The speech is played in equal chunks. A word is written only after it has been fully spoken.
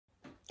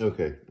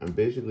Okay, I'm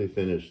basically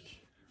finished,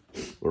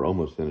 or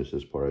almost finished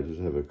this part. I just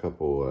have a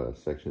couple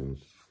sections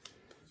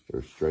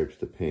or stripes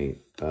to paint.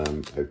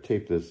 I've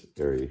taped this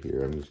area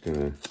here. I'm just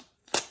gonna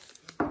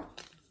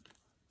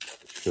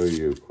show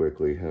you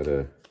quickly how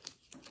to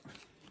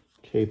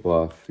tape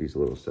off these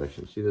little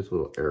sections. See this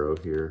little arrow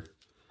here?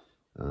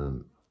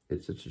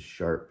 It's such a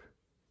sharp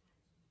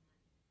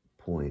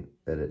point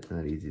that it's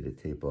not easy to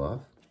tape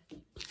off.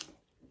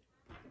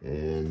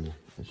 And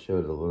I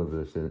showed a little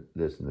bit of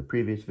this in the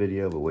previous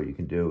video, but what you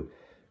can do,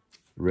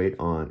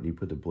 you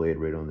put the blade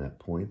right on that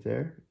point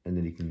there, and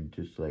then you can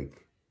just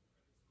like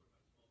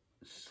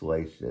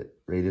slice it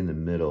right in the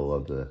middle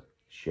of the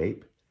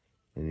shape,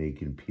 and then you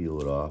can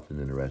peel it off, and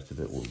then the rest of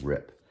it will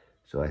rip.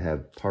 So I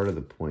have part of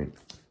the point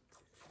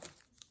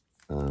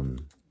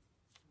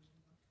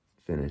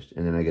finished,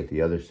 and then I get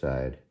the other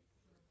side,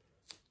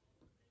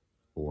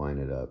 line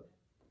it up,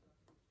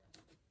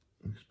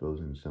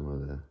 exposing some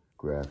of the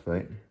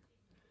graphite,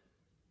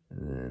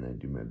 and then I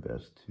do my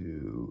best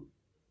to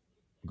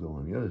go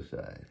on the other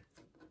side.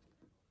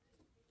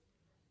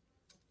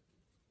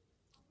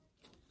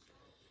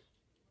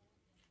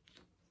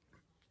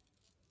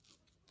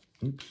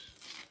 Oops.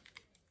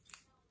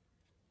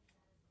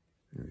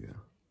 There we go.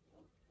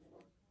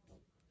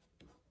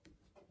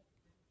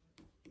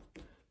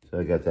 So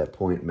I got that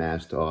point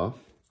masked off.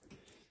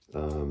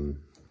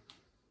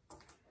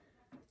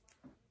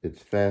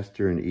 It's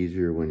faster and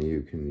easier when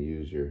you can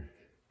use your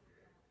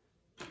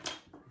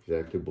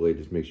X-Acto blade.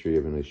 Just make sure you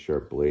have a nice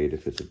sharp blade.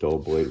 If it's a dull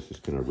blade, it's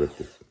just going to rip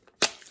the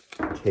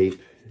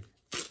tape,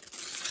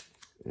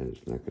 and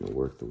it's not going to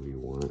work the way you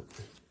want it.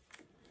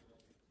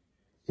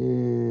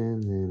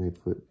 And then I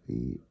put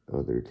the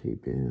other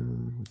tape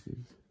down, which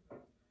is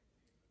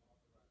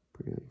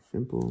pretty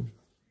simple,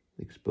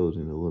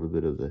 exposing a little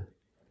bit of the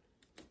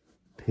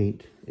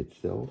paint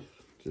itself,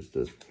 just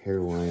a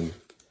hairline.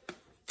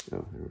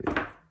 Oh, there we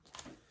go.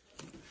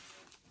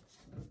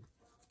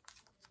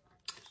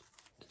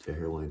 Just a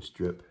hairline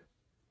strip,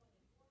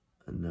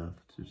 enough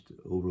just to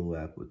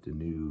overlap with the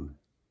new.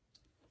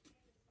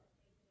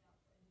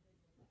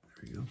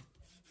 There we go.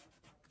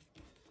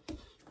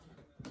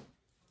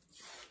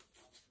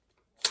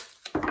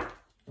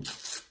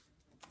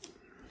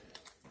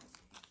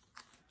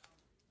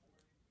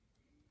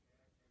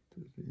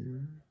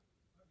 There.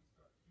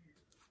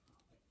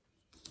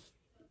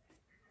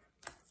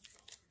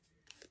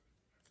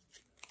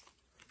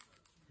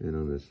 And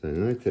on this side,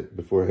 and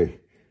before I have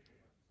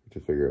to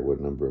figure out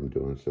what number I'm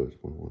doing, so it's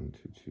 1, 1,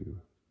 2, 2.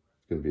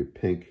 It's going to be a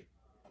pink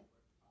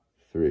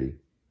 3,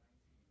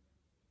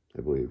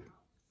 I believe.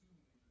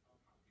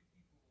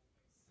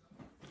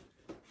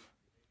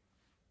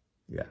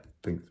 Yeah,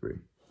 pink 3.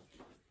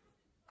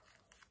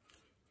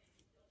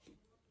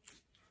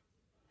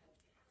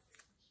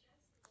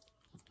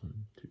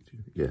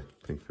 Yeah,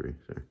 pink 3,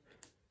 sorry.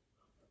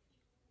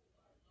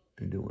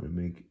 I don't want to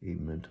make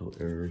a mental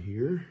error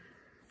here.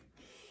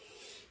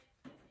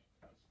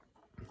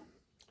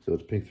 So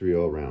it's pink 3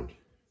 all around.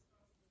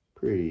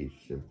 Pretty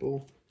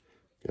simple.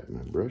 Got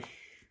my brush.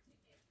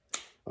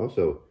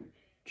 Also,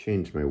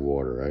 changed my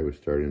water. I was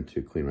starting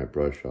to clean my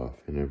brush off,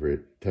 and every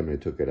time I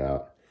took it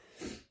out,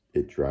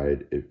 it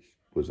dried. It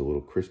was a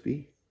little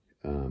crispy,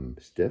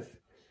 stiff,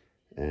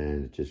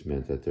 and it just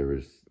meant that there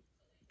was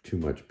too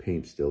much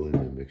paint still in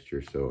the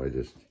mixture, so I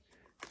just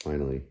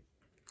finally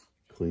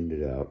cleaned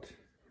it out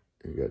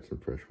and got some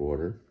fresh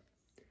water.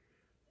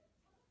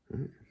 All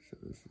right, so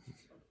this is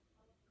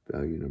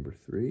value number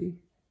 3.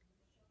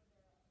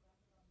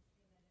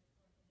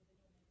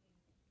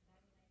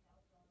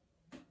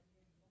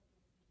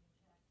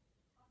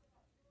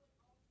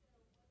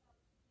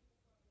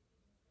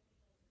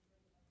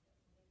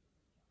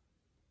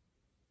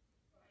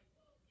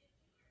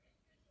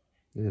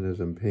 And as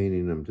I'm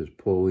painting, I'm just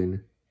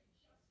pulling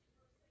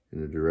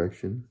in a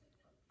direction,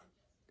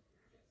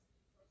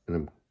 and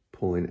I'm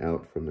pulling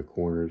out from the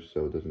corners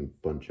so it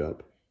doesn't bunch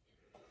up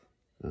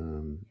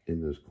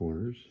in those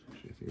corners.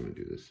 Actually, I think I'm going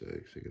to do this side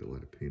because I get a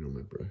lot of paint on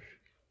my brush.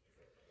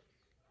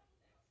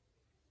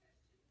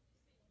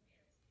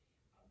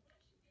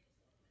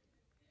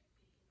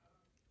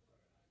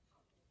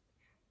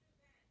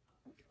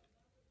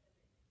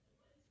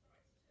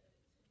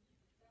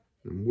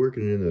 I'm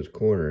working in those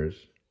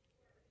corners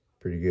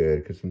pretty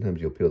good, because sometimes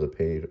you'll peel the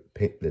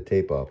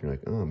tape off and you're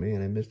like, oh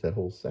man, I missed that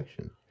whole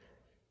section.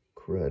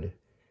 Crud.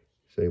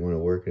 So you want to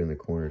work it in the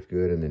corners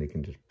good, and then you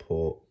can just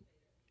pull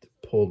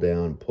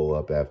down, pull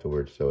up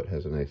afterwards, so it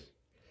has a nice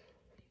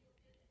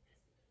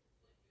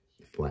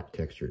flat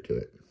texture to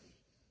it.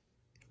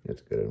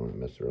 That's good. I don't want to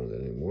mess around with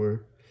that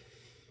anymore.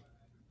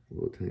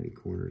 Little tiny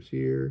corners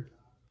here.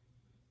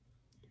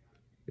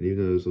 And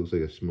even though this looks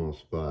like a small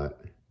spot,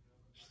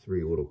 it's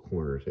 3 little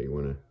corners that you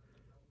want to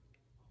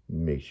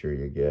make sure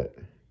you get.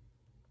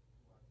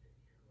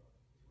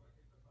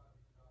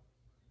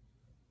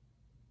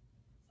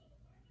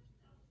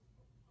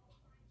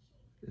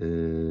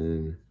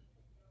 And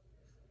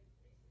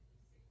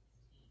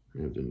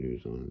I have the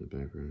news on in the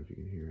background if you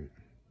can hear it.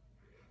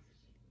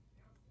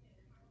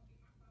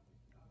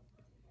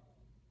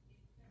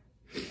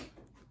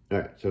 All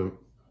right, so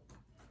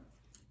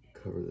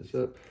cover this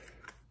up.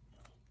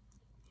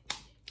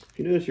 If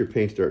you notice your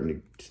paint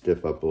starting to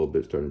stiff up a little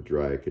bit, starting to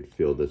dry, I could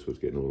feel this was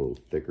getting a little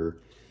thicker.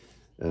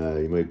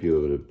 You might be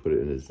able to put it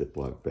in a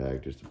Ziploc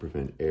bag just to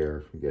prevent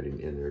air from getting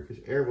in there,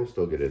 because air will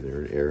still get in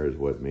there, and air is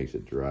what makes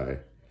it dry.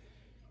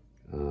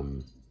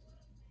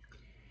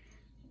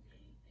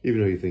 Even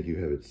though you think you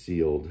have it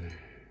sealed,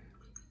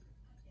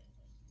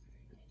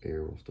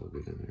 air will still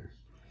get in there.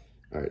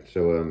 All right,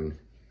 so I'm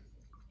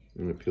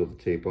gonna peel the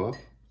tape off.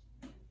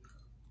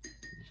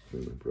 Just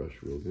clean the brush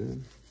real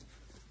good.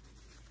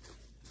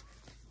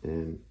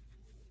 And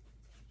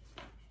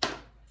I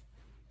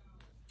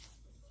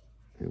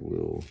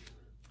will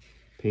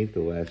paint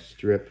the last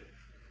strip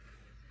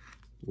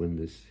when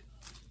this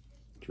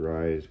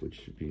dries,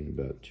 which should be in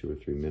about 2 or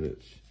 3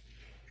 minutes.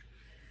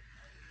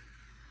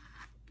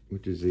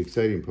 Which is the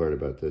exciting part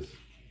about this.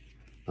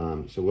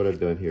 So what I've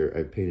done here,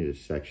 I've painted a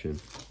section.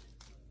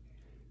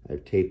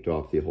 I've taped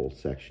off the whole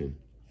section,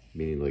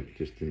 meaning like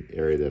just an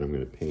area that I'm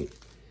going to paint.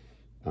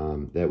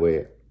 That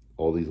way,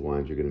 all these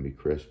lines are going to be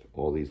crisp.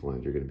 All these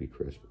lines are going to be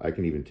crisp. I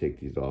can even take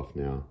these off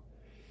now.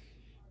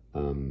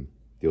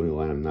 The only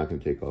line I'm not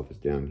going to take off is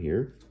down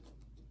here.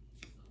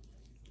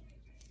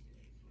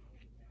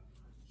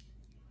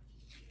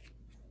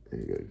 There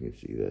you go. You can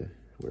see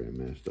where I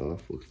masked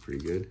off. Looks pretty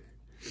good.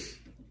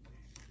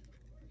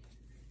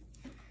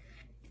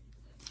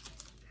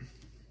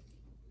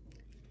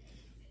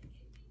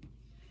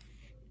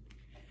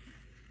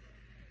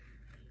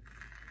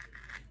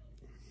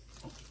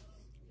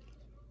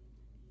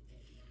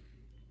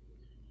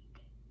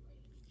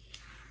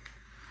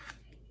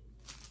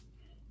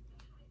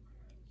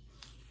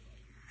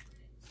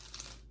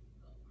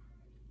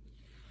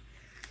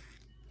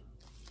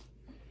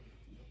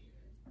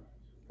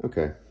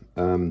 Okay,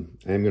 I am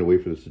going to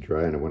wait for this to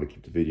dry, and I want to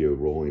keep the video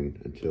rolling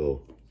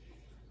until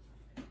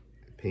I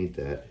paint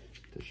that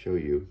to show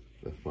you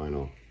the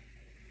final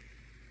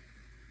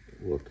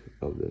look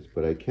of this.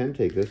 But I can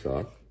take this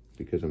off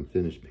because I'm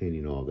finished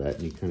painting all that,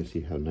 and you kind of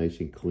see how nice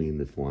and clean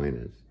this line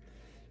is.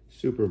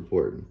 Super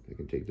important. I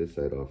can take this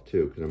side off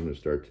too, because I'm going to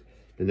start,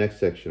 the next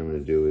section I'm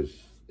going to do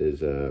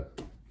is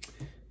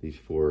these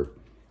 4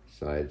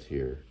 sides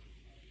here.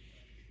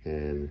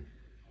 And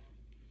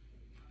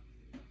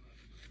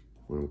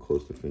when I'm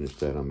close to finish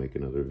that, I'll make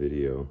another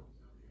video.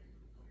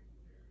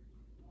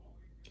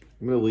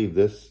 I'm going to leave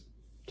this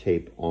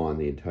tape on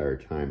the entire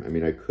time. I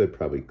mean, I could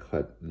probably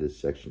cut this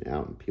section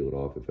out and peel it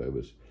off if I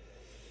was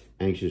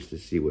anxious to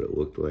see what it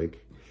looked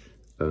like.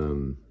 There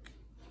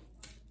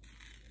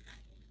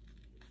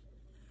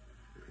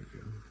we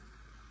go.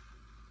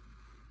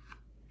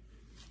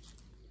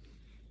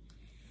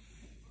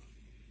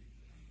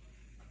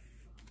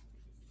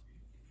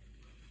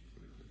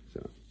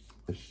 So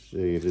I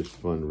say it is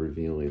fun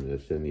revealing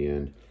this in the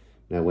end.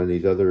 Now, when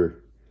these other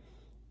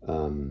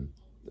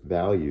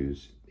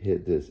values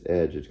hit this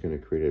edge, it's going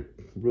to create a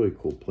really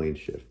cool plane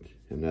shift,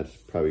 and that's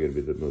probably going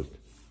to be the most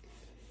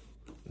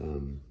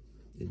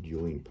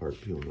enjoying part,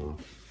 peeling off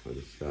are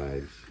the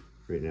sides.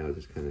 Right now it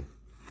just kind of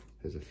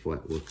has a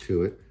flat look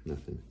to it,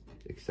 nothing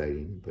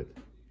exciting, but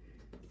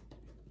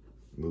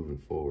moving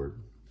forward,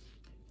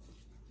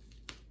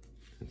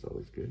 that's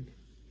always good.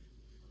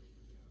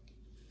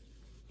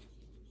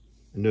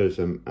 And notice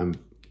I'm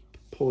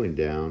pulling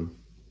down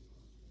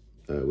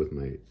with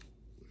my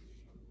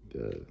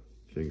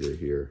finger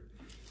here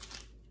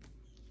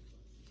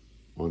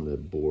on the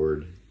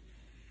board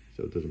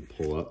so it doesn't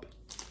pull up.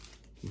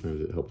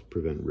 Sometimes it helps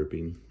prevent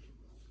ripping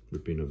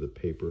of the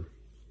paper.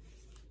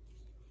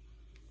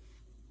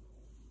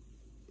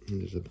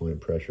 And just applying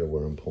pressure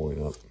where I'm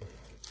pulling up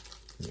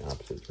in the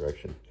opposite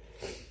direction.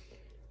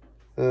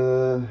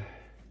 I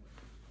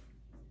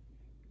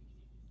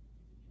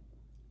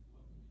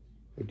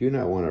do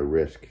not want to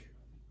risk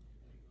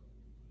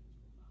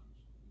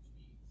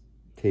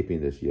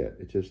taping this yet.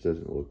 It just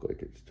doesn't look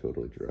like it's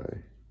totally dry.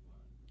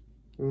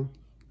 Oh,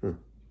 huh,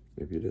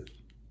 maybe it is.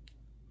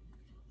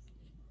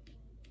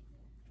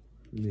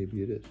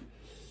 Maybe it is.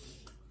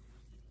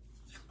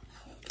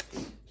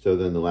 So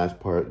then the last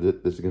part,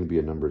 this is going to be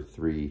a number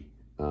 3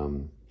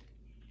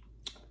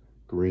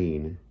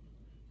 green,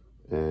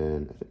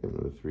 and I think I have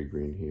another 3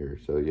 green here.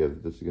 So yeah,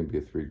 this is going to be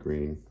a 3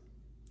 green.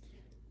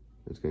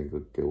 It's going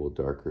to get a little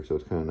darker, so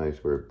it's kind of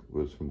nice where it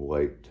goes from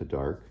light to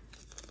dark.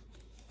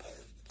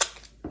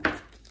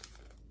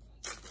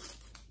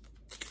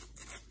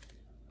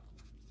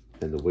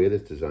 And the way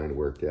this design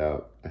worked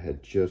out, I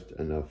had just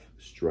enough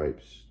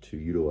stripes to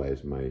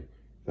utilize my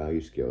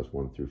value scales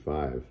 1 through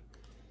 5,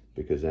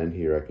 because then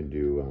here I can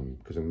do,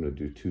 because I'm going to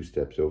do 2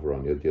 steps over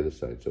on the other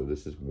side. So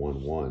this is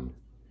 1 1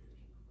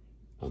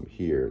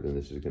 here, then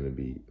this is going to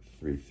be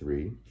 3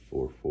 3,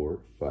 4 4,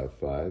 5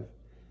 5,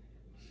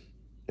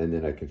 and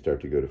then I can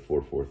start to go to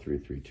 4 4 3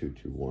 3 2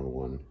 2 1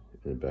 1, and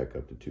then back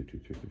up to 2 2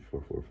 3 3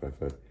 4 4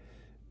 5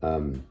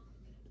 5.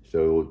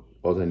 So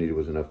all I needed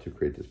was enough to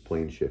create this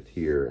plane shift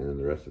here, and then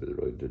the rest of it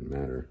really didn't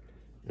matter,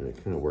 and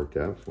it kind of worked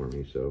out for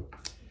me. So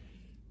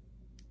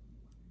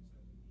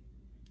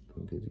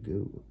I'm good to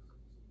go.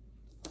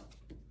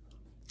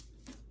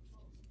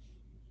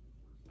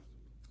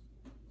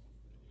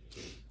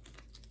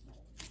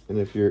 And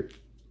if you're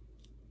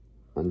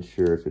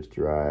unsure if it's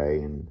dry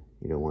and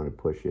you don't want to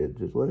push it,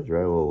 just let it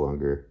dry a little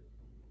longer.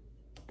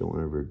 Don't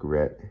want to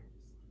regret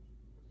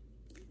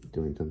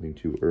doing something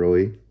too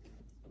early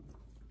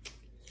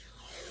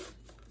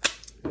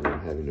and then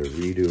having to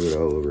redo it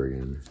all over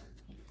again.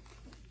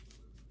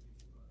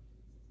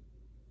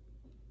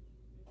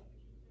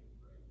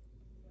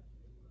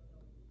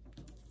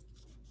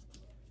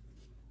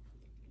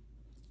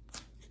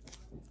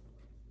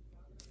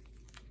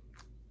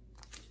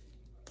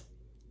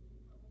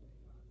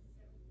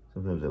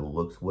 Sometimes it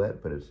looks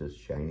wet, but it's just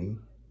shiny.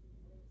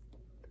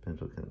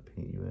 Depends what kind of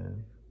paint you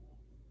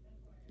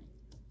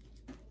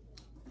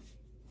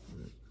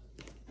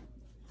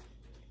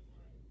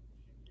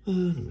have.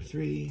 Number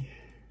 3.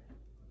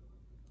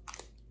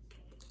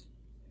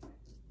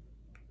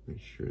 Make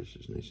sure this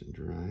is nice and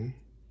dry.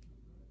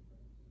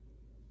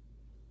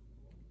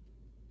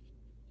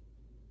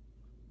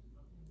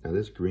 Now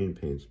this green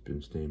paint's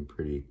been staying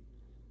pretty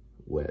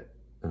wet,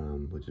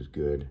 which is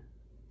good.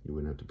 You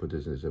wouldn't have to put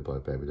this in a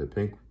Ziploc bag, but the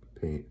pink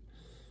paint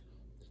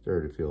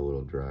started to feel a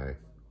little dry.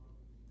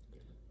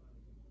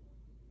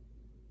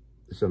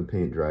 Some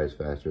paint dries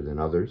faster than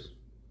others.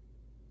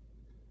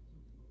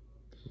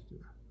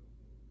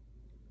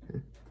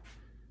 Okay.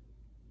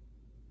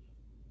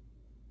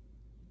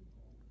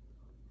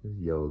 This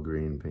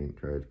yellow-green paint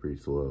dries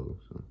pretty slow,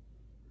 so.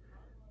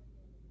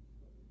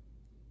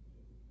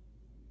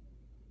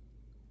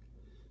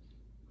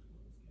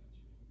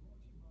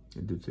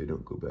 I did say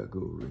don't go back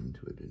over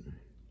into it, didn't I?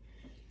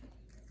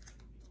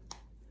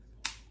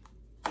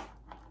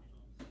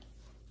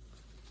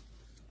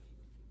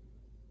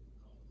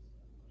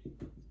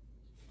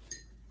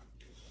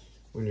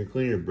 When you're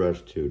cleaning your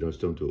brush too,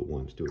 don't do it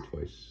once, do it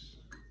twice.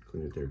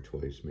 Clean it there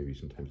twice, maybe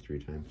sometimes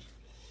 3 times.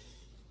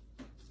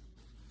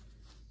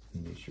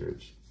 And make sure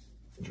it's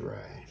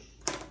dry.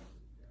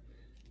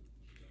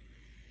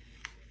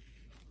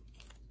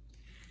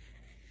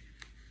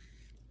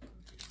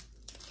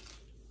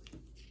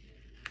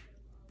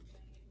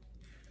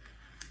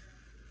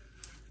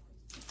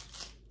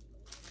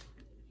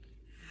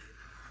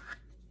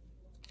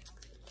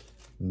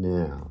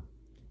 Now,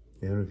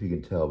 I don't know if you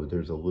can tell, but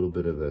there's a little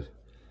bit of a,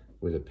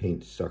 where the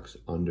paint sucks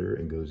under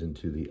and goes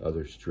into the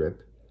other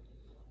strip.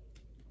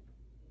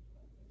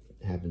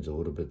 It happens a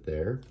little bit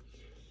there.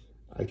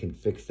 I can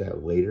fix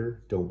that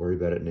later. Don't worry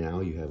about it now.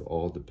 You have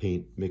all the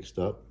paint mixed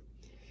up.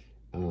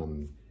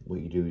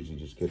 What you do is you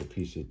just get a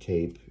piece of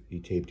tape, you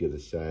tape the other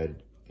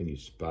side, and you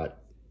spot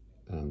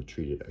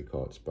treat it. I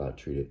call it spot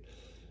treat it.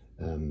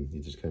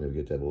 You just kind of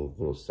get that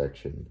little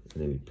section,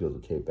 and then you peel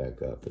the tape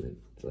back up, and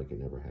it's like it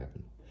never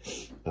happened.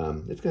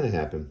 It's gonna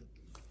happen.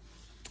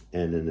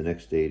 And then the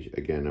next stage,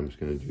 again, I'm just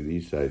gonna do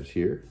these sides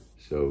here.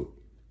 So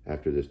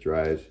after this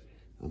dries,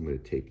 I'm gonna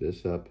tape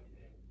this up,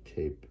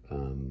 tape,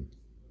 I'll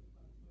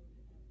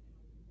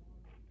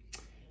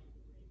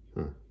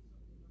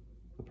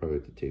probably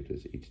have to tape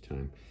this each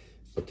time.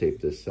 I'll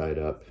tape this side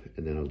up,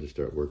 and then I'll just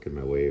start working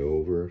my way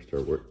over,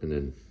 and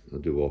then I'll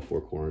do all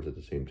 4 corners at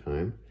the same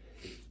time.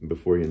 And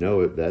before you know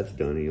it, that's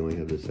done, and you only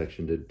have this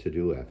section to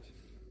do left.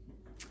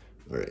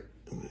 All right.